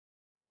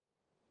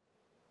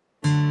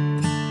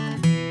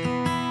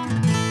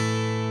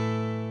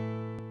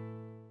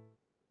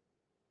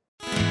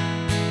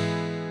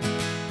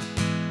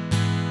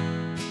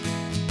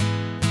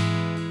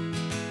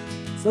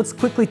let's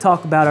quickly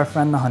talk about our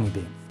friend the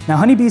honeybee. Now,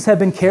 honeybees have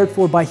been cared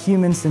for by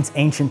humans since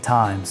ancient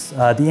times.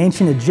 The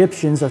ancient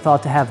Egyptians are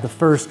thought to have the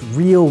first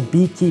real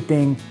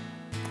beekeeping,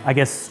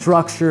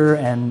 structure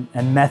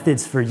and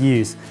methods for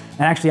use.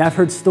 And actually, I've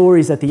heard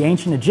stories that the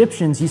ancient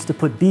Egyptians used to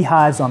put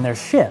beehives on their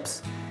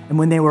ships. And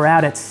when they were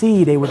out at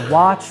sea, they would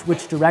watch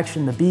which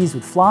direction the bees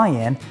would fly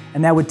in,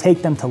 and that would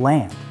take them to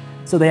land.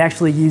 So they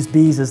actually used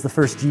bees as the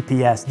first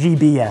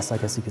GBS, I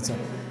guess you could say.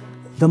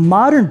 The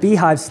modern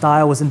beehive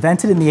style was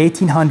invented in the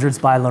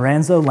 1800s by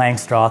Lorenzo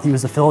Langstroth. He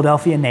was a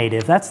Philadelphia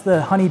native. That's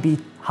the honeybee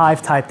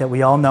hive type that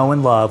we all know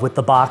and love, with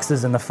the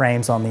boxes and the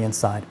frames on the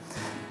inside.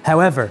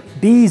 However,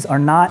 bees are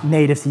not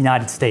native to the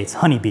United States,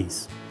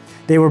 honeybees.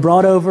 They were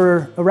brought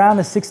over around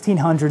the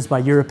 1600s by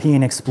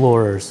European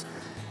explorers.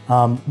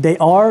 They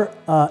are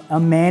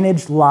a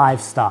managed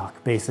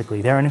livestock,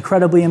 basically. They're an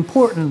incredibly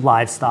important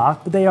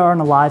livestock, but they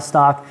aren't a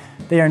livestock.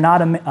 They are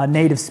not a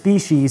native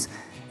species.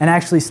 And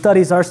actually,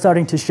 studies are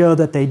starting to show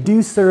that they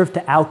do serve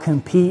to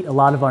outcompete a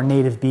lot of our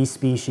native bee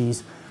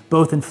species,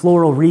 both in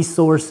floral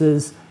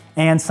resources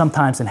and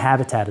sometimes in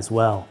habitat as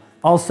well.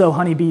 Also,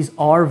 honeybees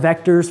are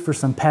vectors for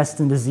some pests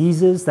and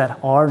diseases that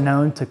are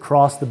known to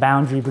cross the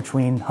boundary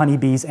between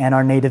honeybees and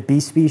our native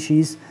bee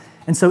species.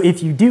 And so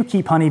if you do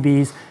keep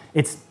honeybees,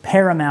 it's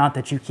paramount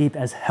that you keep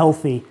as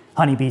healthy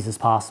honeybees as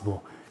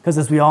possible. Because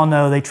as we all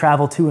know, they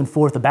travel to and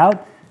forth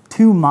about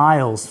 2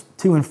 miles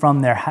to and from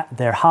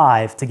their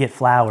hive to get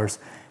flowers.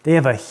 They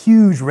have a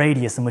huge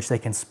radius in which they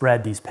can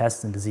spread these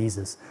pests and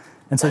diseases.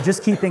 And so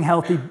just keeping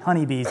healthy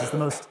honeybees is the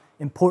most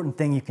important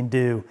thing you can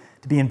do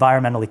to be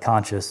environmentally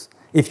conscious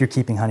if you're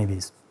keeping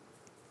honeybees.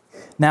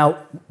 Now,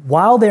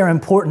 while they're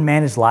important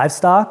managed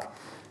livestock,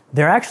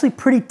 they're actually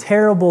pretty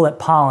terrible at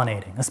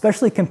pollinating,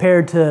 especially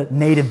compared to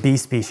native bee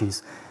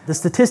species. The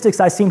statistics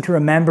I seem to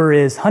remember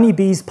is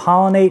honeybees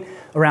pollinate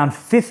around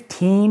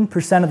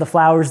 15% of the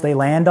flowers they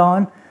land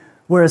on,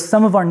 whereas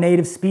some of our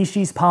native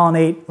species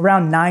pollinate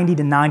around 90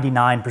 to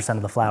 99%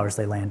 of the flowers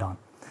they land on.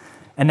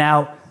 And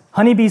now,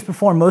 honeybees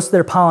perform most of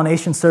their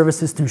pollination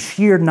services through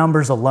sheer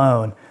numbers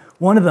alone.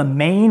 One of the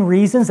main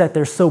reasons that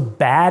they're so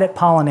bad at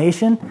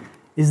pollination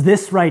is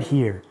this right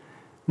here.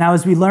 Now,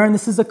 as we learn,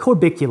 this is a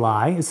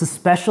corbiculi. It's a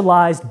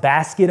specialized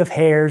basket of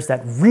hairs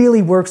that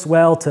really works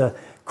well to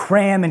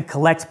cram and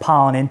collect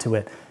pollen into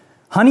it.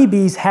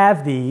 Honeybees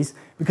have these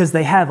because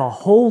they have a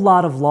whole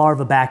lot of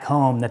larvae back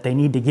home that they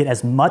need to get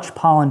as much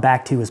pollen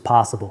back to as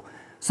possible.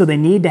 So they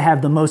need to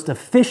have the most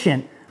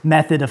efficient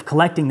method of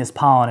collecting this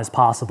pollen as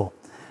possible.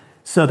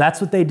 So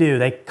that's what they do.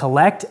 They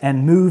collect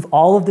and move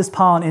all of this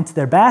pollen into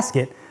their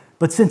basket,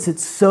 but since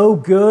it's so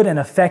good and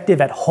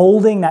effective at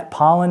holding that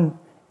pollen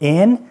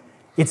in,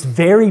 it's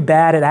very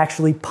bad at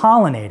actually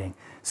pollinating.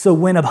 So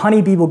when a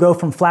honeybee will go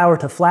from flower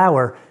to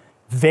flower,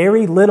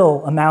 very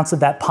little amounts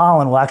of that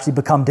pollen will actually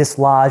become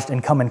dislodged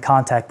and come in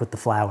contact with the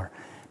flower.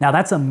 Now,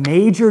 that's a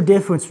major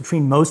difference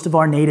between most of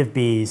our native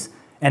bees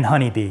and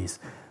honeybees.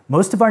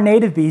 Most of our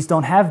native bees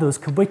don't have those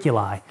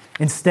corbiculi.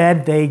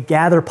 Instead, they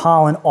gather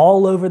pollen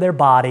all over their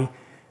body.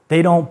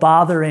 They don't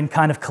bother in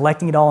kind of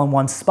collecting it all in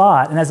one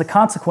spot. And as a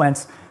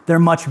consequence, they're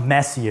much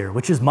messier,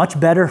 which is much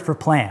better for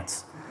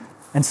plants.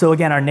 And so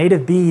again, our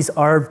native bees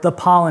are the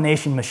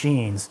pollination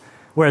machines,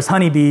 whereas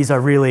honeybees are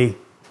really,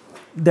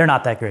 they're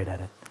not that great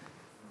at it.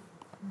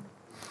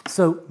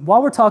 So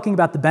while we're talking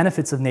about the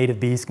benefits of native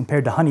bees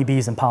compared to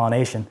honeybees and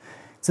pollination,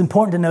 it's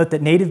important to note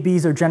that native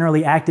bees are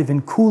generally active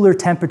in cooler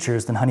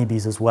temperatures than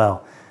honeybees as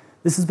well.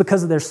 This is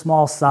because of their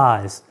small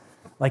size.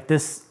 Like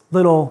this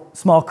little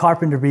small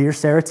carpenter bee or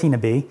Seratina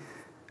bee,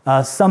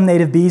 some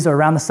native bees are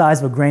around the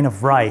size of a grain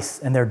of rice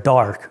and they're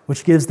dark,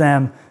 which gives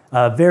them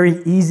a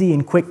very easy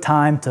and quick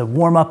time to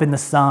warm up in the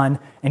sun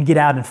and get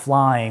out and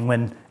flying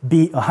when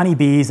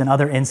honeybees and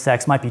other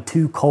insects might be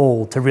too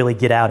cold to really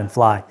get out and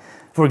fly.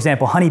 For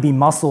example, honeybee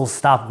muscles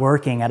stop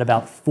working at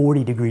about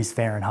 40 degrees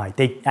Fahrenheit.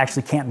 They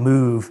actually can't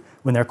move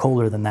when they're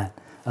colder than that,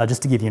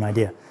 just to give you an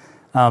idea.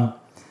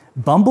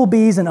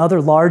 Bumblebees and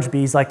other large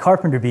bees, like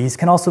carpenter bees,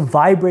 can also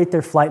vibrate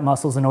their flight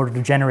muscles in order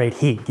to generate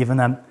heat, giving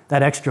them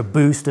that extra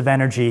boost of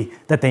energy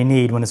that they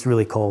need when it's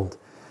really cold.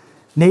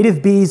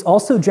 Native bees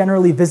also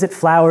generally visit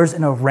flowers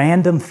in a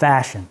random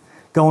fashion,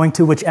 going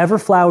to whichever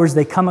flowers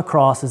they come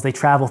across as they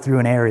travel through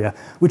an area,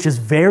 which is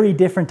very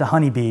different to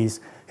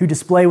honeybees, who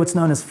display what's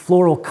known as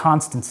floral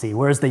constancy,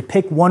 whereas they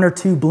pick 1 or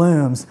 2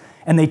 blooms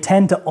and they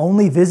tend to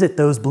only visit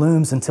those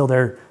blooms until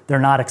they're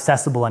not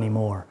accessible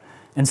anymore.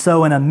 And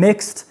so in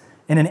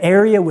an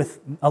area with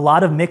a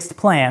lot of mixed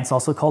plants,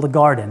 also called a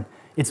garden,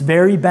 it's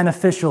very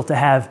beneficial to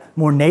have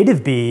more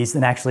native bees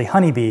than actually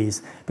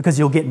honeybees because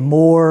you'll get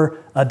more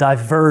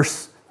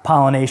diverse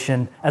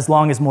pollination as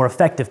long as more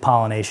effective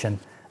pollination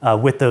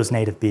with those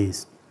native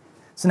bees.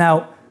 So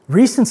now,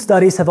 recent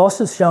studies have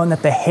also shown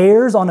that the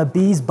hairs on a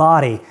bee's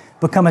body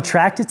become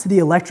attracted to the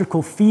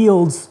electrical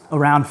fields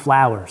around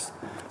flowers.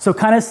 So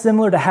kind of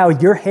similar to how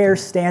your hair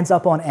stands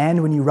up on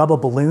end when you rub a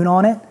balloon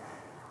on it,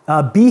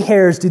 bee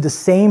hairs do the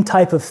same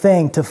type of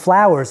thing to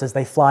flowers as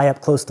they fly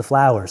up close to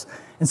flowers.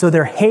 And so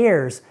their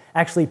hairs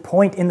actually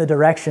point in the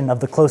direction of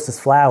the closest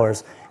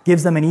flowers,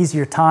 gives them an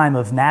easier time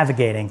of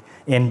navigating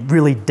in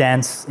really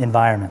dense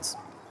environments.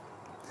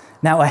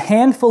 Now, a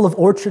handful of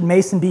orchard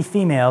mason bee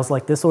females,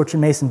 like this orchard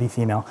mason bee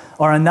female,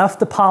 are enough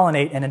to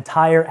pollinate an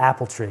entire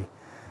apple tree.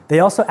 They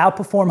also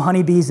outperform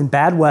honeybees in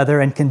bad weather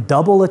and can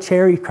double a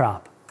cherry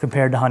crop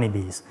compared to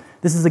honeybees.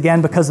 This is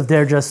again because of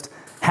their just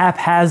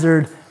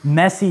haphazard,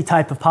 messy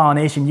type of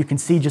pollination. You can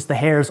see just the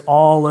hairs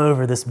all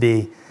over this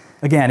bee.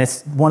 Again,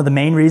 it's one of the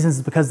main reasons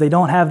is because they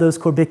don't have those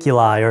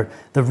corbiculi or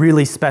the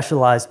really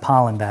specialized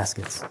pollen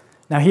baskets.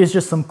 Now here's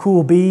just some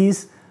cool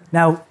bees.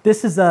 Now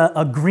this is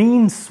a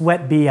green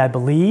sweat bee, I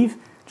believe,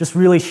 just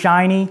really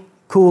shiny,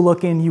 cool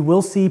looking. You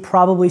will see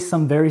probably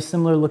some very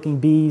similar looking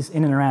bees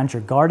in and around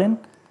your garden.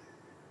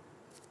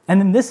 And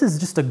then this is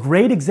just a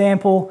great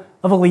example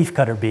of a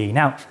leafcutter bee.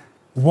 Now,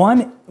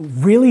 one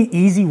really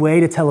easy way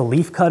to tell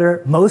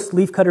most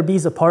leafcutter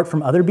bees apart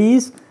from other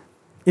bees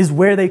is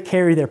where they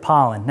carry their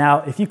pollen. Now,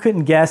 if you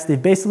couldn't guess,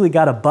 they've basically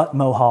got a butt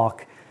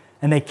mohawk,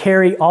 and they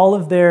carry all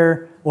of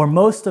their, or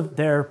most of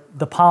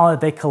the pollen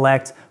that they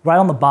collect right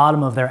on the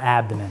bottom of their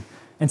abdomen.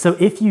 And so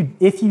if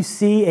you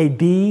see a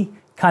bee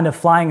kind of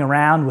flying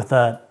around with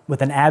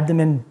an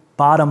abdomen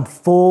bottom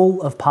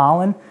full of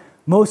pollen,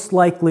 most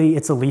likely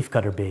it's a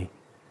leafcutter bee.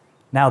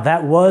 Now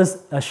that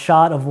was a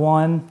shot of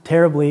one,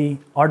 terribly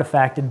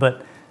artifacted,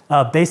 but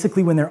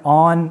basically when they're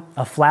on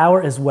a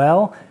flower as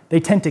well, they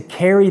tend to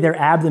carry their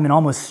abdomen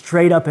almost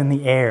straight up in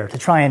the air to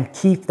try and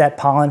keep that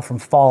pollen from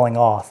falling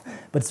off.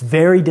 But it's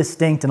very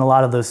distinct in a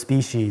lot of those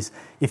species.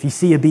 If you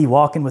see a bee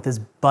walking with his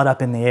butt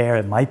up in the air,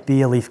 it might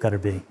be a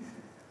leafcutter bee.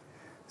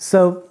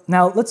 So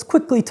now let's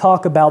quickly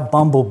talk about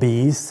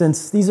bumblebees,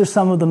 since these are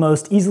some of the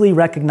most easily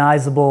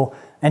recognizable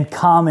and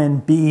common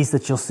bees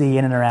that you'll see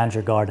in and around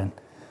your garden.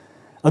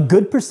 A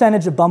good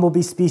percentage of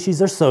bumblebee species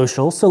are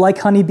social, so like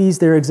honeybees,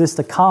 there exists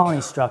a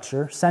colony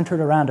structure centered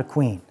around a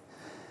queen.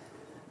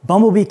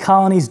 Bumblebee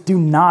colonies do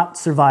not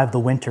survive the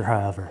winter,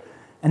 however.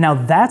 And now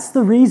that's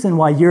the reason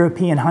why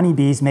European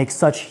honeybees make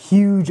such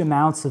huge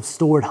amounts of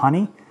stored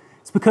honey.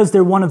 It's because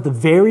they're one of the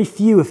very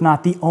few, if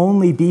not the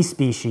only bee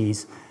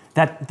species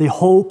that the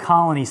whole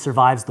colony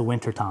survives the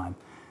wintertime.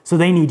 So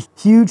they need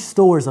huge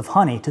stores of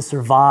honey to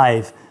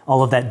survive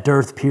all of that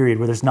dearth period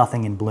where there's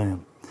nothing in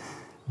bloom.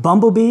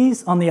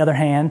 Bumblebees, on the other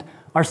hand,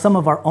 are some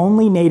of our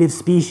only native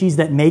species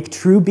that make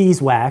true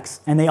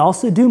beeswax, and they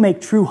also do make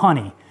true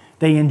honey.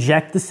 They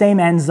inject the same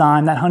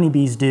enzyme that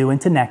honeybees do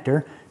into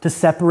nectar to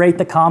separate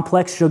the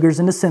complex sugars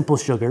into simple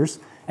sugars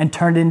and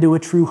turn it into a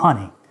true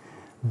honey.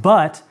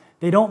 But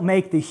they don't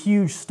make the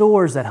huge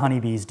stores that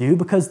honeybees do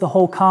because the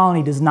whole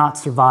colony does not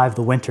survive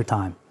the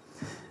wintertime.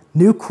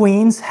 New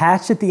queens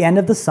hatch at the end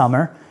of the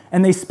summer,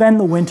 and they spend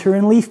the winter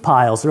in leaf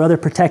piles or other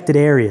protected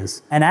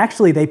areas. And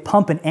actually, they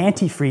pump an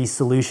antifreeze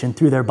solution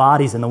through their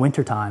bodies in the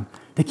wintertime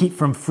to keep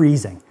from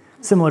freezing,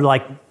 similar to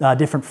like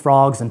different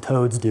frogs and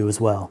toads do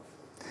as well.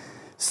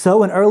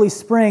 So in early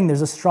spring,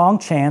 there's a strong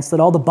chance that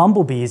all the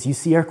bumblebees you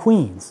see are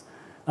queens.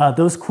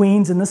 Those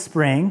queens in the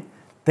spring,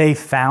 they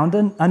found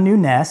a new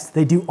nest,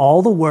 they do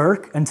all the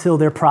work until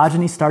their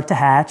progeny start to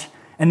hatch,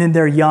 and then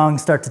their young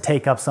start to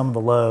take up some of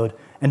the load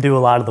and do a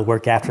lot of the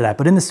work after that.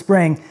 But in the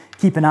spring,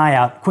 keep an eye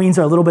out. Queens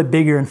are a little bit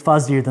bigger and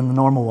fuzzier than the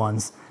normal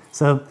ones.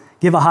 So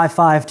give a high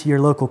five to your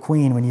local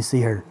queen when you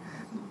see her.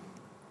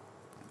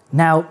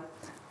 Now,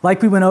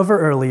 like we went over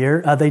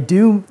earlier, they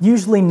do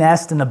usually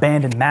nest in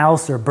abandoned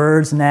mouse or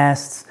bird's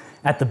nests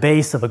at the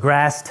base of a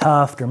grass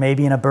tuft or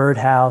maybe in a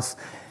birdhouse.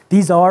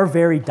 These are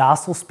very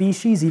docile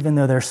species, even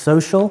though they're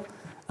social.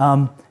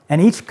 And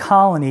each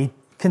colony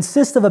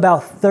consists of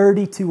about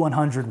 30 to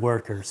 100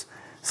 workers.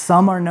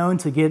 Some are known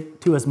to get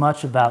to as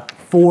much as about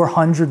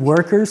 400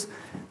 workers,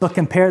 but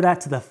compare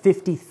that to the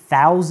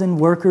 50,000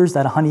 workers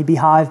that a honeybee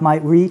hive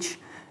might reach,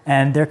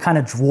 and they're kind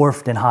of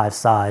dwarfed in hive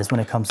size when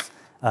it comes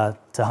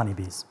to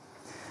honeybees.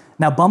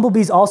 Now,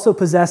 bumblebees also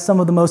possess some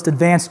of the most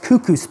advanced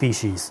cuckoo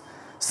species,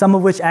 some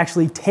of which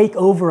actually take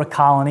over a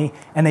colony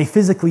and they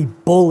physically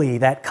bully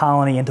that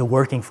colony into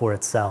working for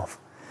itself.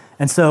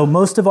 And so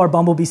most of our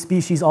bumblebee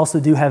species also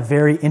do have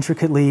very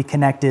intricately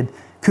connected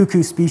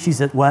cuckoo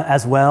species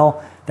as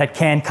well that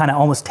can kind of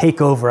almost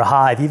take over a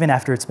hive even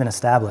after it's been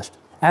established.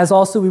 As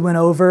also we went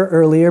over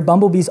earlier,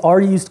 bumblebees are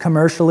used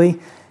commercially,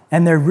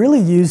 and they're really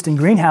used in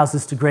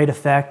greenhouses to great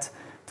effect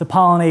to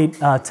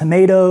pollinate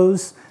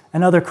tomatoes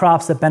and other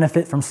crops that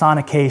benefit from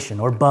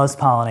sonication or buzz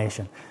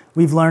pollination.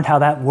 We've learned how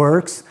that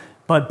works,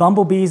 but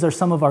bumblebees are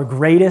some of our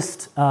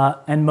greatest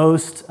and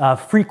most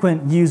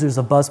frequent users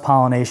of buzz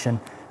pollination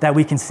that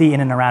we can see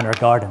in and around our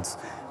gardens.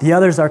 The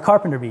others are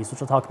carpenter bees,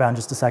 which we'll talk about in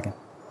just a second.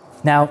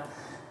 Now,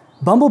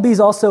 bumblebees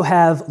also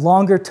have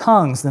longer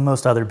tongues than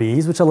most other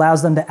bees, which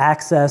allows them to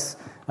access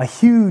a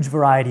huge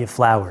variety of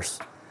flowers.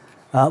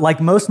 Like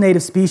most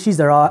native species,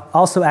 they're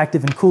also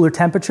active in cooler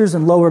temperatures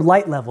and lower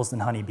light levels than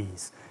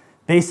honeybees.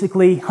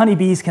 Basically,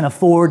 honeybees can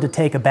afford to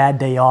take a bad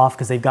day off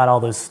because they've got all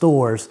those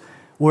stores,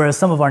 whereas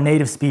some of our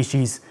native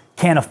species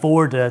can't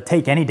afford to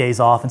take any days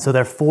off, and so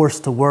they're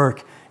forced to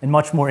work in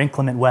much more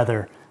inclement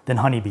weather than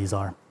honeybees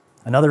are.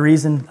 Another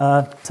reason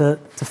to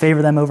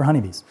favor them over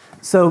honeybees.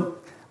 So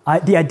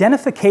The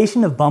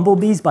identification of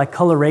bumblebees by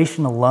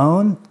coloration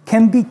alone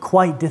can be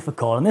quite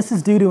difficult, and this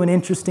is due to an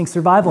interesting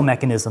survival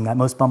mechanism that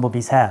most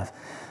bumblebees have.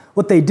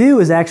 What they do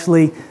is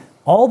actually,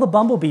 all the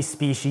bumblebee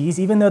species,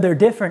 even though they're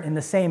different in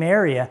the same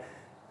area,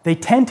 they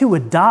tend to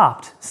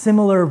adopt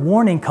similar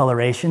warning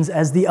colorations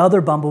as the other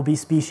bumblebee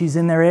species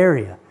in their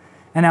area.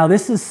 And now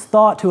this is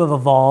thought to have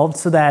evolved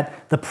so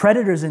that the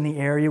predators in the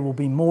area will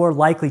be more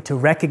likely to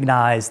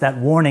recognize that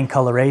warning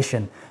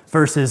coloration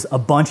versus a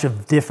bunch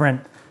of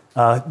different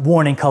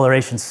warning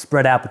colorations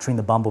spread out between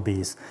the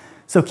bumblebees.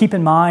 So keep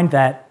in mind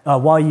that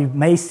while you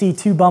may see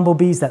two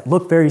bumblebees that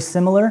look very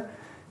similar,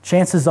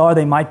 chances are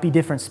they might be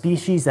different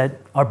species that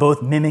are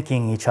both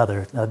mimicking each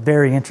other. A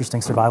very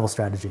interesting survival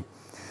strategy.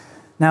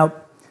 Now,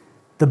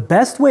 the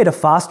best way to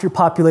foster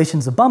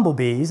populations of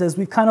bumblebees, as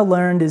we've kind of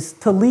learned, is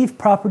to leave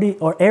property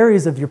or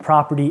areas of your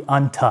property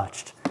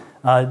untouched.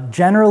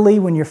 Generally,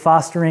 when you're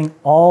fostering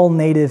all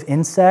native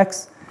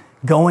insects,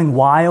 going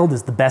wild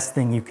is the best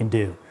thing you can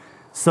do.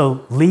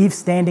 So leave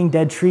standing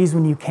dead trees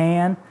when you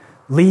can,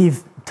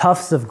 leave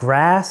tufts of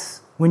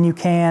grass when you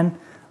can,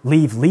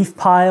 leave leaf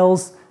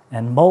piles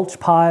and mulch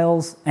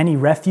piles, any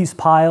refuse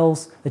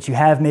piles that you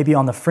have maybe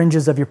on the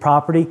fringes of your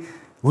property,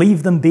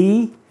 leave them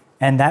be,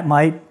 and that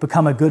might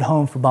become a good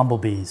home for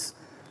bumblebees.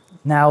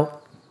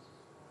 Now,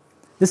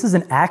 this is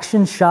an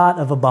action shot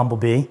of a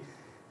bumblebee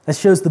that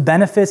shows the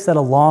benefits that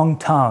a long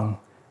tongue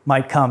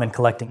might come in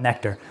collecting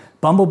nectar.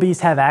 Bumblebees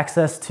have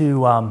access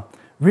to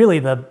really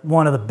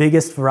one of the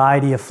biggest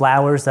variety of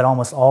flowers that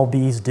almost all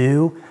bees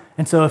do.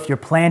 And so if you're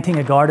planting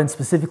a garden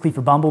specifically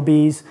for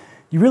bumblebees,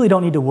 you really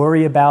don't need to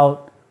worry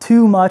about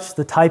too much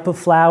the type of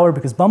flower,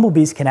 because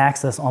bumblebees can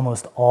access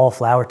almost all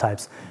flower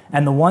types.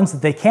 And the ones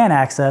that they can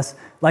access,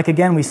 like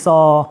again we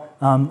saw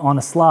on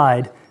a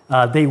slide,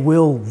 they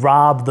will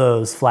rob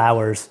those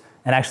flowers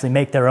and actually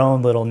make their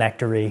own little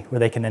nectary where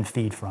they can then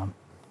feed from.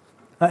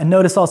 And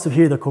notice also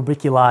here the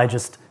corbiculae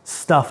just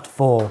stuffed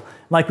full.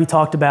 Like we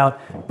talked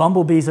about,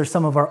 bumblebees are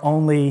some of our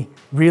only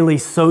really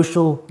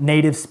social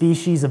native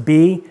species of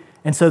bee,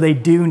 and so they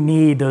do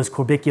need those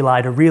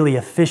corbiculae to really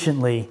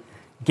efficiently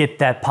get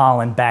that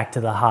pollen back to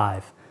the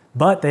hive.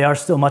 But they are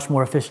still much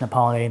more efficient at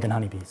pollinating than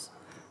honeybees.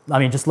 I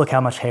mean, just look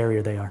how much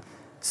hairier they are.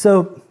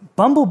 So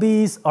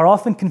bumblebees are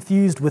often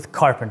confused with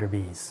carpenter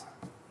bees.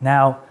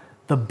 Now,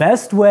 the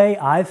best way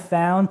I've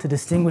found to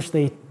distinguish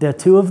the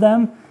two of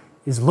them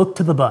is look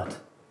to the butt.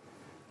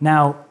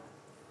 Now,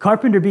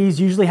 carpenter bees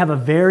usually have a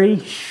very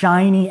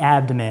shiny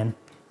abdomen,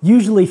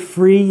 usually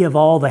free of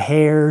all the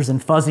hairs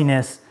and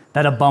fuzziness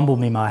that a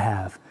bumblebee might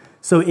have.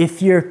 So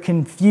if you're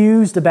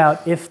confused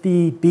about if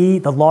the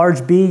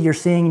large bee you're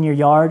seeing in your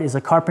yard is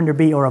a carpenter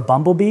bee or a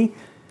bumblebee,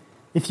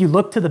 if you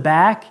look to the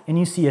back and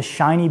you see a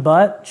shiny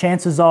butt,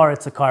 chances are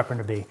it's a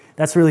carpenter bee.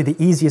 That's really the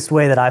easiest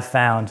way that I've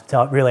found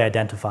to really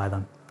identify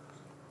them.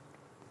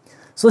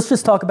 So let's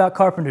just talk about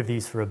carpenter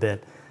bees for a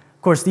bit.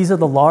 Of course, these are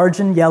the large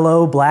and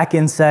yellow black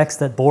insects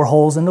that bore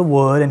holes in the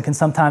wood and can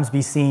sometimes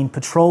be seen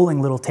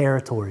patrolling little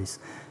territories.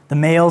 The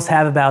males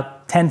have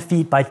about 10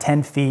 feet by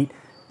 10 feet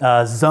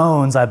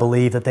zones, I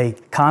believe, that they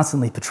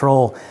constantly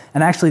patrol.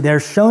 And actually, they're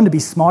shown to be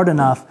smart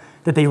enough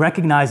that they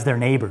recognize their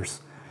neighbors.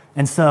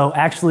 And so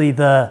actually,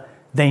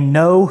 they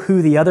know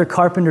who the other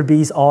carpenter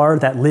bees are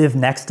that live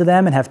next to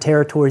them and have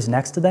territories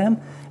next to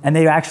them, and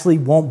they actually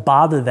won't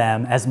bother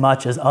them as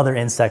much as other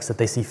insects that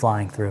they see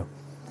flying through.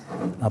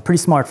 Pretty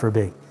smart for a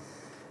bee.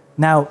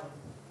 Now,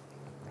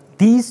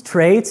 these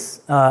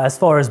traits, as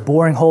far as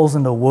boring holes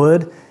in the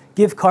wood,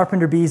 give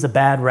carpenter bees a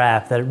bad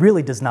rap that it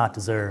really does not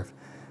deserve.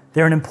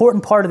 They're an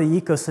important part of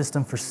the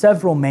ecosystem for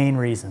several main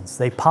reasons.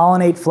 They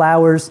pollinate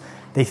flowers,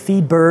 they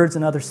feed birds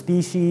and other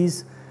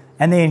species,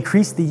 and they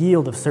increase the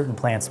yield of certain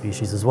plant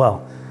species as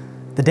well.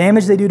 The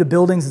damage they do to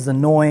buildings is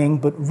annoying,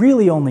 but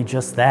really only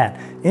just that.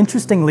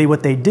 Interestingly,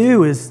 what they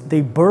do is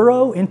they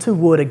burrow into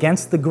wood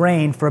against the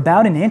grain for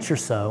about an inch or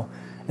so,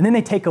 and then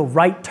they take a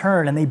right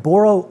turn and they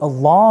burrow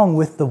along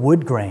with the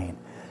wood grain.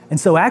 And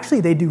so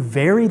actually they do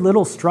very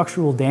little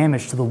structural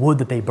damage to the wood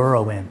that they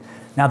burrow in.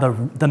 Now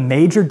the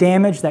major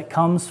damage that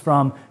comes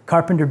from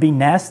carpenter bee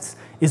nests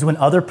is when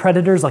other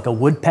predators like a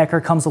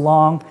woodpecker comes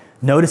along,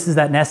 notices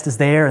that nest is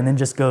there, and then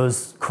just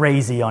goes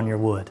crazy on your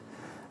wood.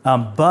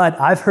 But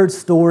I've heard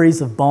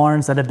stories of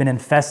barns that have been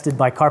infested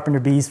by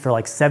carpenter bees for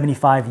like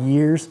 75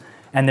 years,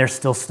 and they're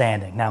still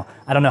standing. Now,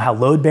 I don't know how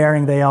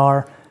load-bearing they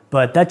are,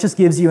 but that just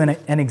gives you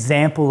an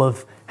example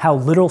of how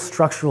little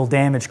structural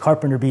damage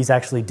carpenter bees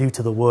actually do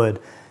to the wood.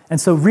 And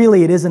so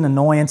really it is an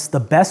annoyance. The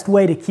best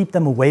way to keep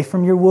them away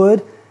from your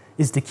wood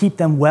is to keep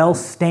them well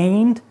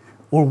stained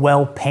or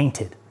well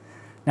painted.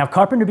 Now,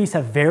 carpenter bees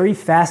have very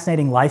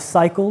fascinating life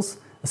cycles,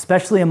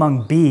 especially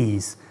among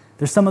bees.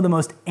 They're some of the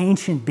most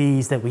ancient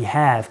bees that we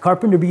have.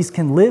 Carpenter bees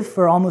can live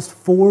for almost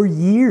 4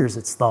 years,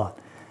 it's thought.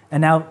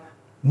 And now,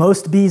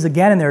 most bees,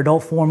 again, in their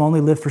adult form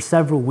only live for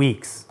several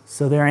weeks.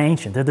 So they're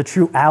ancient. They're the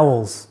true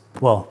owls.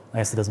 Well, I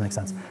guess it doesn't make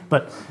sense.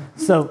 But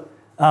so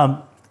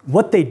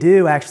what they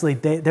do, actually,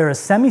 they're a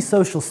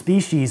semi-social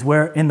species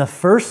where in the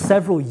first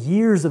several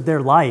years of their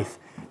life,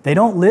 they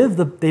don't leave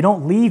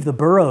the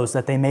burrows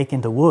that they make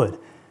into wood.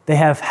 they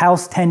have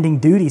house tending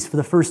duties for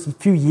the first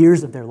few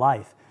years of their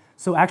life.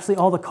 So actually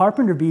all the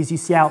carpenter bees you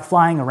see out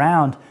flying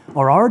around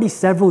are already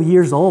several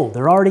years old.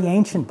 They're already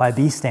ancient by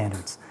bee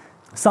standards.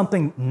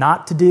 Something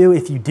not to do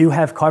if you do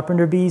have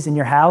carpenter bees in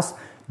your house,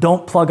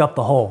 don't plug up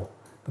the hole.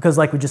 Because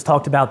like we just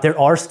talked about, there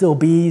are still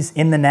bees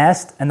in the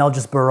nest and they'll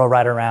just burrow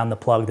right around the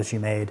plug that you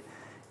made.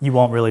 You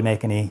won't really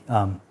make any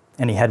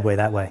headway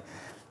that way.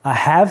 I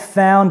have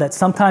found that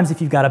sometimes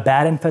if you've got a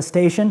bad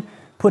infestation,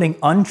 putting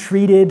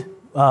untreated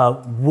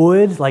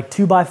wood, like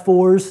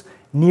 2x4s,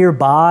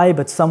 nearby,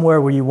 but somewhere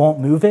where you won't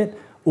move it,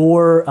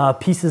 or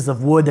pieces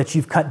of wood that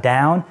you've cut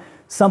down,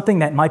 something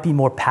that might be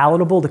more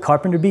palatable to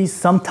carpenter bees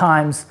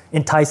sometimes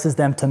entices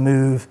them to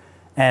move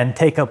and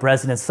take up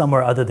residence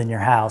somewhere other than your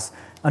house.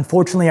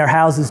 Unfortunately, our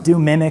houses do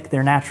mimic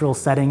their natural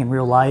setting in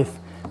real life,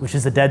 which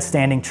is a dead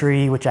standing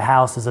tree, which a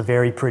house is a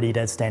very pretty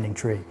dead standing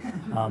tree.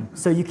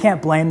 So you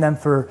can't blame them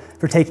for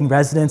taking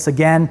residence.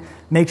 Again,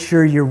 make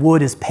sure your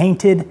wood is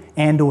painted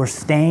and or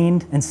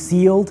stained and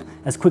sealed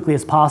as quickly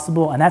as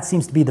possible, and that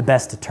seems to be the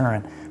best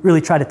deterrent.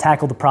 Really try to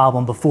tackle the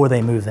problem before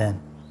they move in.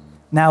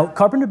 Now,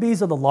 carpenter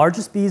bees are the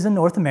largest bees in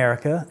North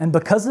America, and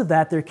because of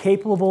that, they're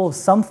capable of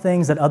some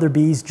things that other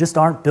bees just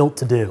aren't built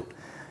to do.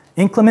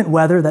 Inclement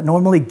weather that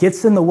normally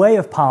gets in the way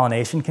of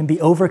pollination can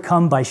be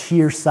overcome by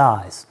sheer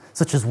size,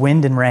 such as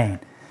wind and rain.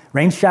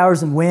 Rain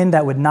showers and wind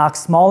that would knock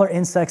smaller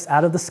insects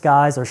out of the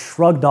skies are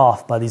shrugged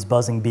off by these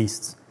buzzing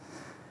beasts.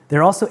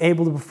 They're also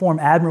able to perform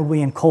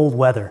admirably in cold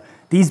weather.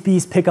 These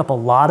bees pick up a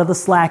lot of the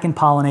slack in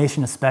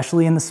pollination,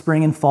 especially in the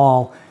spring and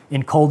fall,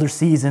 in colder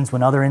seasons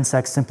when other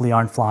insects simply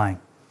aren't flying.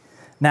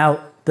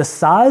 Now, the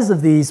size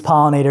of these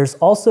pollinators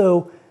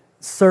also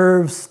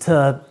serves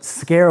to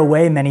scare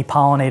away many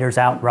pollinators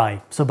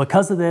outright. So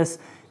because of this,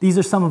 these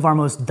are some of our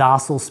most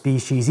docile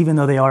species. Even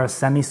though they are a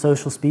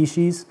semi-social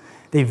species,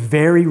 they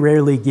very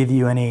rarely give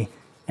you any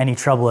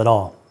trouble at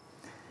all.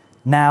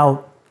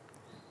 Now,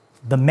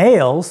 the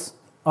males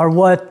are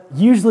what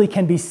usually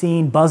can be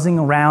seen buzzing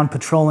around,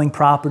 patrolling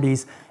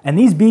properties, and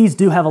these bees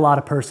do have a lot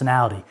of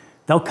personality.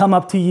 They'll come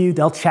up to you,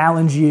 they'll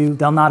challenge you,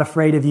 they're not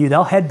afraid of you,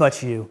 they'll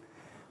headbutt you,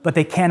 but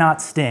they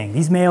cannot sting.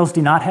 These males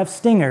do not have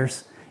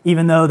stingers,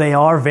 even though they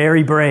are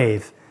very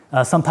brave,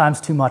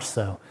 sometimes too much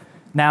so.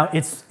 Now,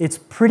 it's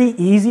pretty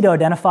easy to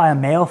identify a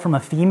male from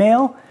a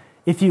female.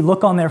 If you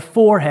look on their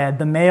forehead,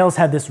 the males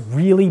have this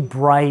really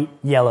bright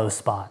yellow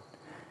spot.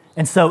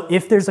 And so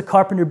if there's a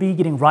carpenter bee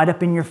getting right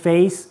up in your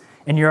face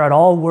and you're at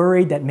all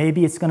worried that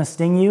maybe it's gonna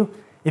sting you,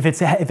 if it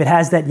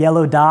has that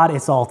yellow dot,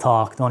 it's all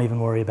talk, don't even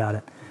worry about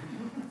it.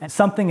 And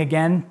something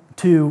again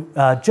to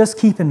just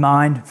keep in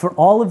mind, for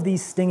all of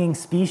these stinging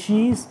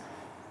species,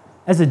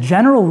 as a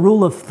general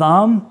rule of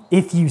thumb,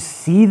 if you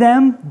see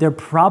them, they're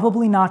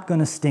probably not going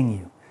to sting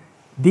you.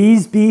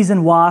 These bees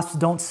and wasps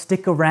don't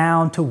stick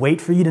around to wait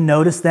for you to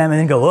notice them and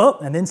then go, oh,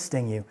 and then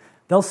sting you.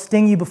 They'll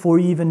sting you before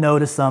you even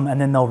notice them, and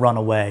then they'll run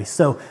away.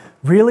 So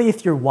really,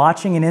 if you're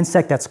watching an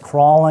insect that's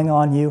crawling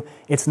on you,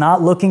 it's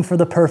not looking for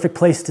the perfect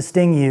place to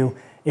sting you.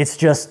 It's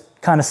just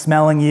kind of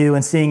smelling you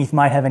and seeing if you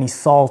might have any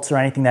salts or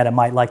anything that it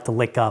might like to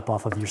lick up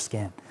off of your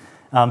skin.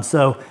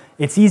 So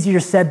it's easier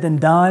said than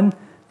done,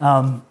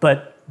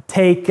 but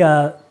take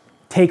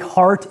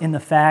heart in the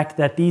fact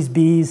that these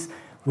bees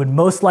would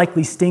most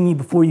likely sting you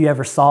before you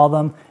ever saw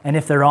them, and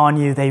if they're on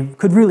you, they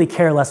could really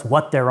care less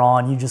what they're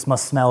on. You just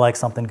must smell like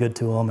something good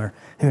to them, or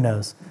who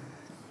knows.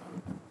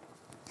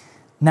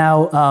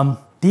 Now,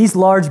 these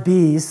large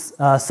bees,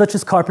 such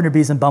as carpenter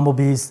bees and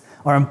bumblebees,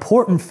 are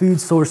important food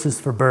sources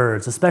for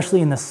birds,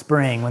 especially in the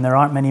spring when there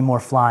aren't many more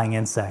flying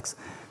insects.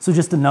 So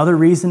just another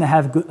reason to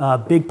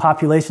have big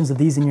populations of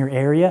these in your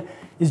area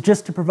is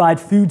just to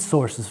provide food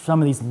sources for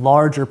some of these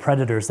larger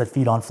predators that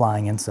feed on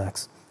flying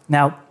insects.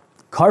 Now,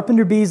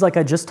 carpenter bees, like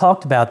I just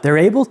talked about, they're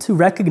able to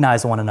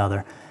recognize one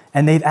another,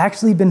 and they've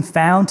actually been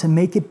found to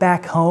make it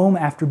back home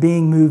after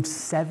being moved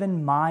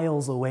 7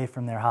 miles away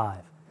from their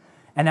hive.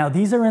 And now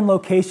these are in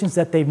locations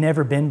that they've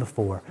never been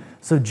before.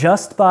 So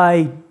just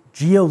by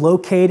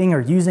geolocating or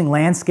using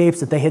landscapes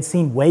that they had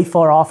seen way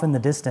far off in the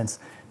distance,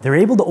 they're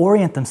able to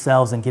orient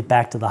themselves and get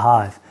back to the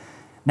hive.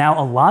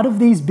 Now, a lot of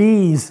these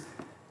bees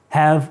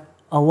have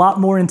a lot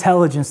more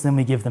intelligence than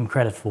we give them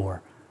credit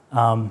for.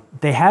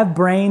 They have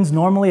brains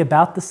normally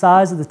about the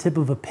size of the tip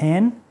of a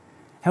pin.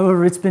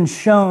 However, it's been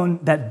shown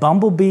that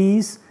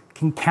bumblebees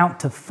can count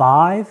to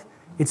 5.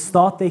 It's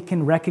thought they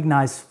can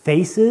recognize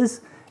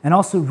faces, and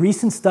also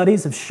recent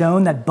studies have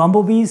shown that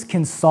bumblebees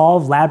can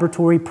solve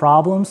laboratory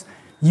problems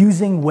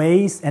using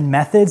ways and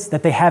methods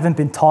that they haven't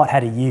been taught how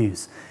to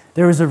use.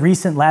 There was a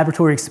recent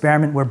laboratory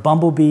experiment where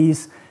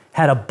bumblebees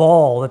had a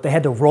ball that they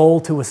had to roll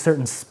to a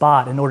certain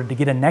spot in order to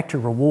get a nectar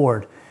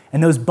reward.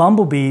 And those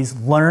bumblebees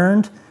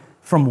learned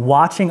from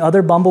watching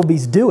other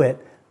bumblebees do it,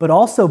 but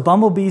also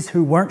bumblebees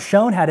who weren't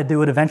shown how to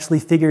do it eventually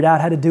figured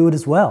out how to do it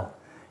as well.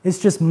 It's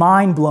just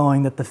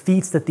mind-blowing that the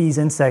feats that these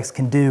insects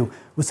can do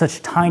with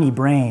such tiny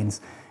brains.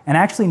 And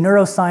actually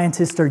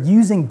neuroscientists are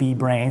using bee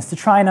brains to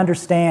try and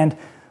understand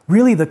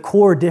really the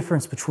core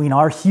difference between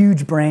our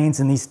huge brains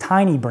and these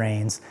tiny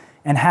brains,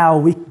 and how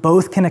we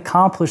both can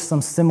accomplish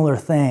some similar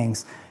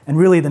things. and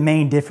really the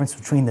main difference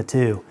between the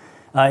two.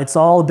 It's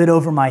all a bit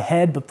over my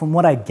head, but from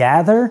what I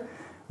gather,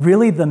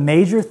 really the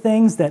major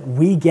things that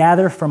we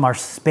gather from our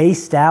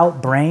spaced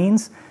out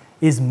brains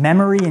is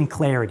memory and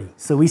clarity.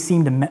 So we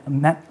seem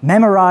to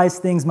memorize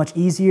things much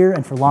easier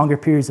and for longer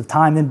periods of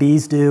time than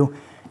bees do,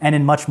 and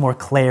in much more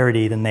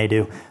clarity than they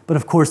do. But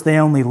of course, they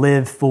only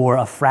live for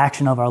a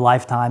fraction of our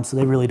lifetime, so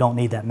they really don't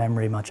need that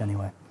memory much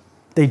anyway.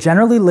 They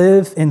generally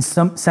live in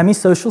some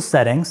semi-social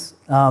settings,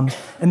 and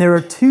there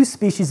are two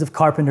species of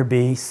carpenter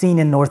bee seen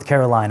in North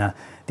Carolina,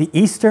 the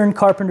eastern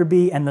carpenter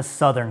bee and the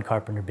southern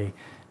carpenter bee.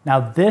 Now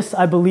this,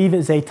 I believe,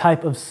 is a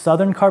type of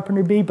southern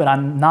carpenter bee, but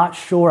I'm not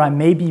sure, I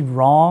may be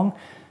wrong.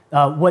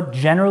 What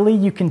generally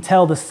you can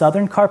tell the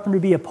southern carpenter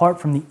bee apart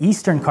from the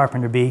eastern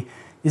carpenter bee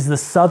is the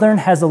southern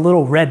has a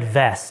little red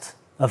vest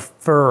of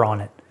fur on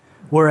it,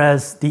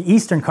 whereas the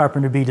eastern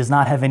carpenter bee does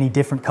not have any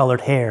different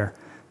colored hair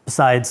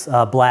besides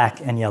black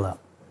and yellow.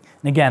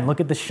 And again,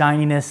 look at the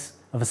shininess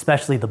of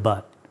especially the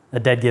butt, a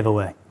dead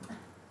giveaway.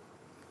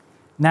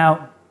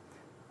 Now,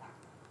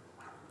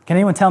 can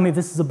anyone tell me if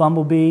this is a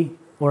bumblebee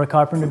or a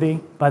carpenter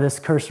bee by this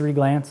cursory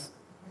glance?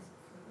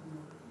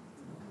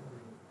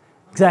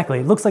 Exactly,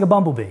 it looks like a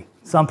bumblebee,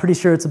 so I'm pretty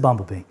sure it's a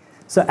bumblebee.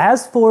 So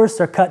as forests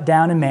are cut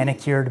down and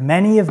manicured,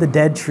 many of the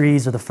dead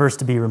trees are the first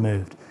to be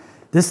removed.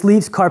 This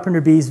leaves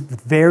carpenter bees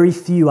with very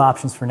few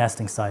options for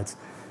nesting sites.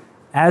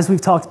 As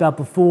we've talked about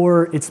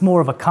before, it's more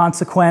of a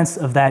consequence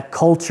of that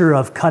culture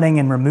of cutting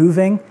and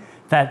removing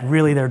that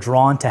really they're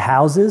drawn to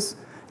houses.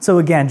 So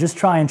again, just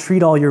try and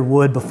treat all your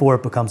wood before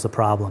it becomes a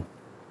problem.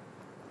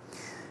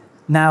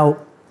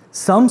 Now,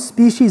 some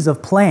species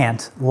of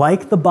plant,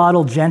 like the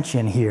bottle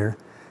gentian here,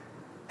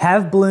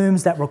 have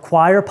blooms that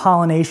require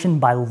pollination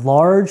by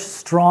large,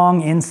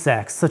 strong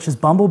insects, such as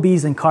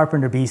bumblebees and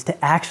carpenter bees,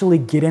 to actually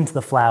get into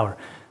the flower.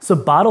 So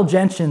bottle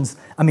gentians,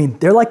 I mean,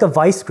 they're like a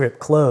vice grip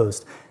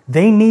closed.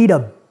 They need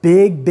a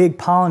big, big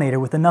pollinator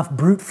with enough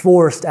brute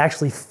force to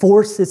actually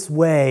force its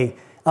way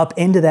up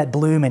into that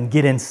bloom and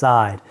get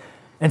inside.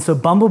 And so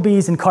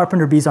bumblebees and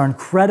carpenter bees are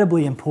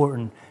incredibly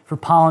important for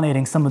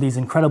pollinating some of these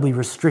incredibly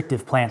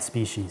restrictive plant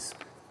species.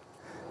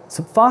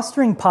 So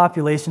fostering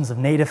populations of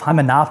native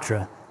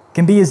hymenoptera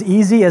can be as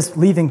easy as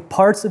leaving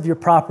parts of your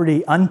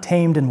property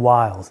untamed and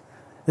wild.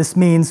 This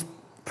means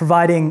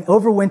providing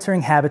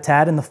overwintering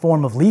habitat in the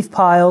form of leaf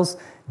piles,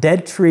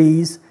 dead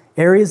trees,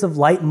 areas of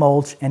light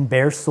mulch and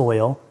bare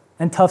soil,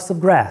 and tufts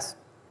of grass.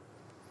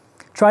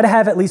 Try to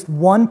have at least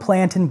one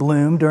plant in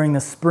bloom during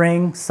the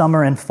spring,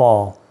 summer, and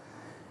fall.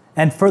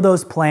 And for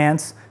those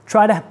plants,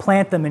 try to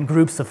plant them in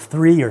groups of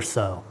 3 or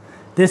so.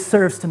 This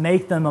serves to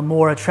make them a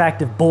more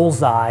attractive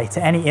bullseye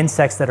to any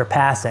insects that are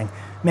passing.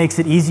 Makes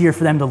it easier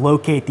for them to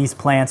locate these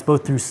plants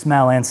both through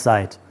smell and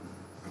sight.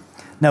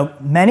 Now,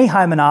 many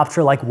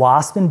hymenoptera, like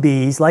wasps and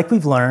bees, like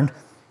we've learned,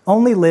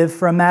 only live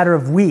for a matter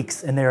of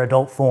weeks in their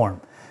adult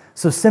form.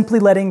 So simply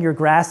letting your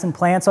grass and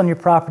plants on your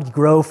property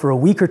grow for a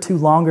week or two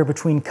longer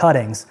between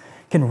cuttings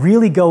can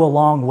really go a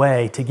long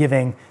way to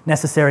giving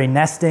necessary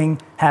nesting,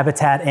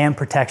 habitat, and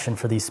protection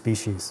for these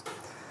species.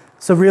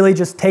 So really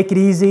just take it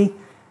easy,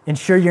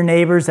 ensure your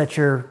neighbors that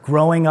you're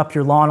growing up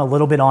your lawn a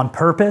little bit on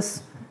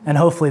purpose, and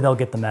hopefully they'll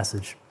get the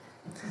message.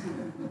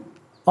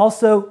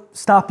 Also,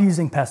 stop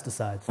using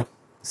pesticides.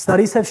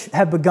 Studies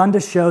have begun to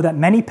show that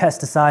many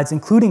pesticides,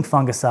 including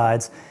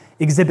fungicides,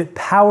 exhibit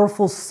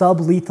powerful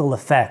sublethal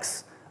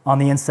effects on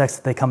the insects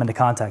that they come into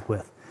contact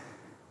with.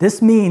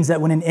 This means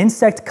that when an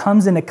insect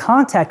comes into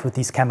contact with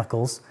these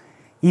chemicals,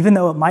 even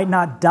though it might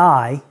not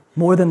die,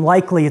 more than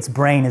likely its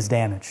brain is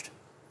damaged.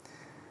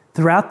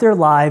 Throughout their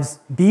lives,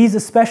 bees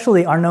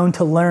especially are known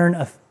to learn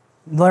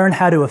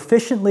how to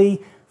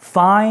efficiently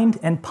find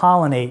and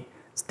pollinate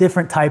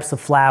different types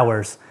of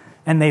flowers.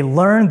 And they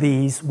learn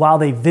these while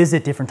they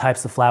visit different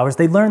types of flowers.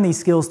 They learn these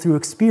skills through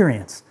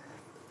experience.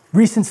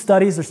 Recent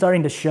studies are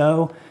starting to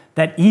show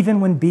that even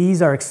when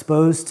bees are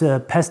exposed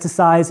to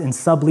pesticides and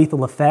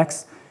sublethal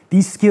effects,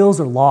 these skills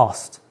are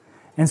lost.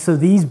 And so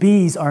these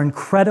bees are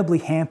incredibly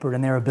hampered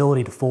in their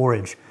ability to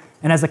forage.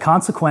 And as a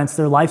consequence,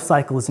 their life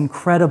cycle is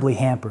incredibly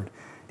hampered.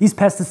 These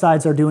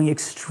pesticides are doing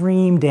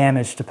extreme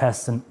damage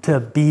to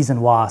bees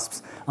and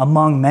wasps,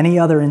 among many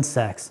other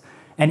insects.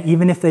 And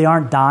even if they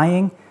aren't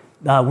dying,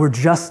 we're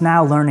just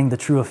now learning the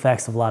true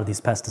effects of a lot of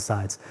these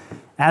pesticides.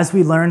 As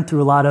we learned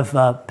through a lot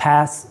of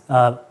past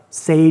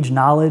sage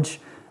knowledge,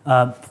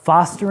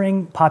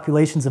 fostering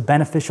populations of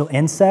beneficial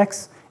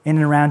insects in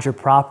and around your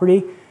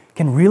property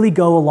can really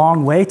go a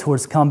long way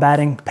towards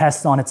combating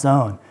pests on its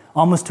own,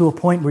 almost to a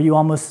point where you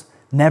almost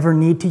never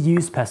need to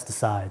use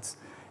pesticides.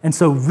 And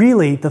so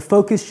really, the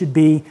focus should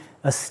be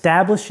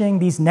establishing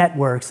these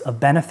networks of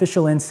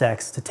beneficial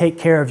insects to take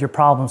care of your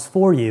problems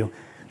for you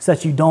so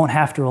that you don't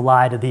have to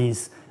rely to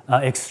these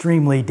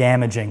extremely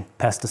damaging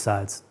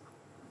pesticides.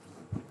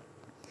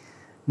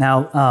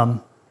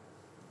 Now,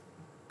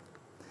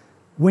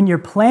 when you're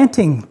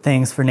planting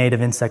things for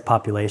native insect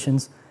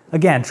populations,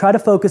 again, try to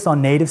focus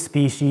on native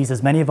species,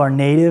 as many of our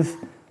native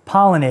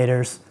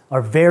pollinators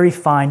are very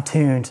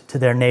fine-tuned to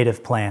their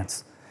native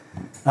plants.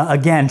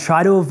 Again,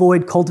 try to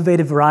avoid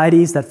cultivated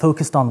varieties that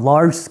focused on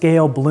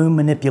large-scale bloom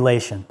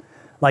manipulation,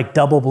 like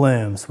double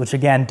blooms, which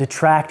again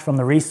detract from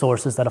the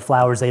resources that a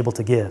flower is able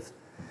to give.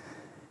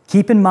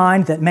 Keep in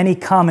mind that many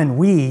common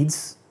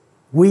weeds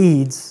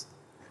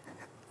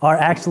are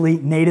actually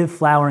native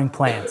flowering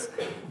plants.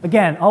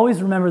 Again,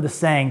 always remember the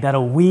saying that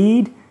a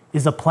weed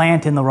is a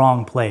plant in the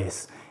wrong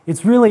place.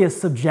 It's really a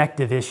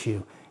subjective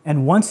issue.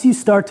 And once you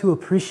start to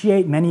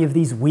appreciate many of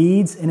these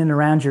weeds in and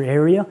around your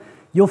area,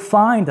 you'll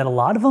find that a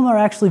lot of them are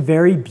actually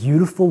very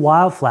beautiful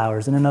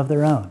wildflowers in and of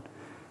their own.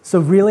 So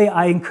really,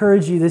 I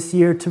encourage you this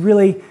year to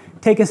really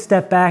take a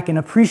step back and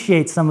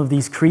appreciate some of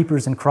these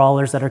creepers and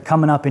crawlers that are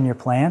coming up in your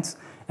plants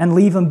and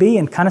leave them be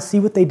and kind of see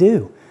what they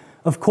do.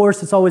 Of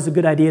course, it's always a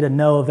good idea to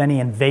know of any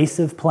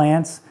invasive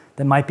plants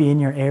that might be in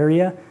your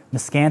area.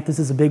 Miscanthus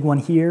is a big one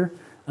here.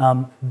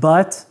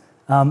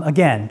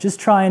 Again, just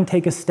try and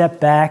take a step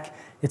back.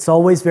 It's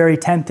always very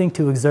tempting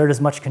to exert as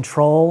much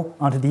control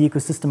onto the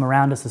ecosystem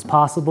around us as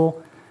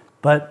possible,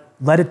 but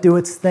let it do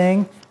its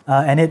thing.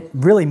 And it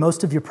really,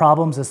 most of your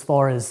problems as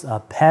far as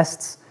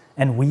pests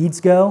and weeds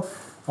go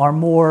are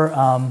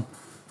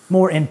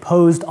more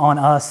imposed on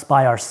us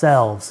by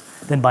ourselves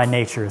than by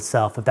nature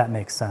itself, if that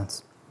makes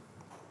sense.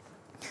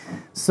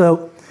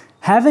 So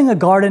having a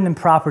garden and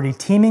property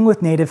teeming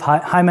with native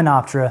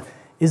hymenoptera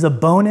is a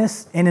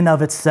bonus in and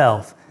of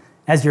itself,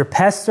 as your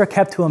pests are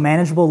kept to a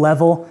manageable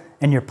level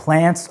and your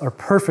plants are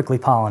perfectly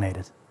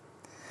pollinated.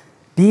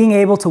 Being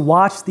able to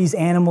watch these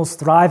animals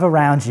thrive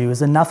around you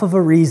is enough of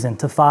a reason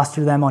to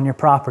foster them on your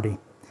property.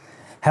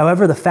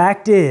 However, the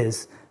fact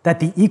is that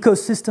the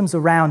ecosystems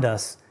around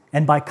us,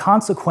 and by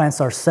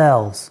consequence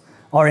ourselves,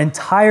 are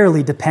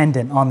entirely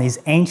dependent on these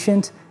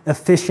ancient,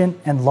 efficient,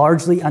 and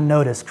largely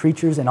unnoticed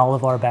creatures in all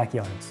of our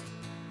backyards.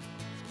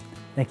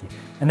 Thank you.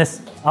 And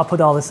I'll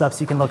put all this up so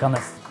you can look on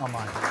this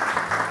online.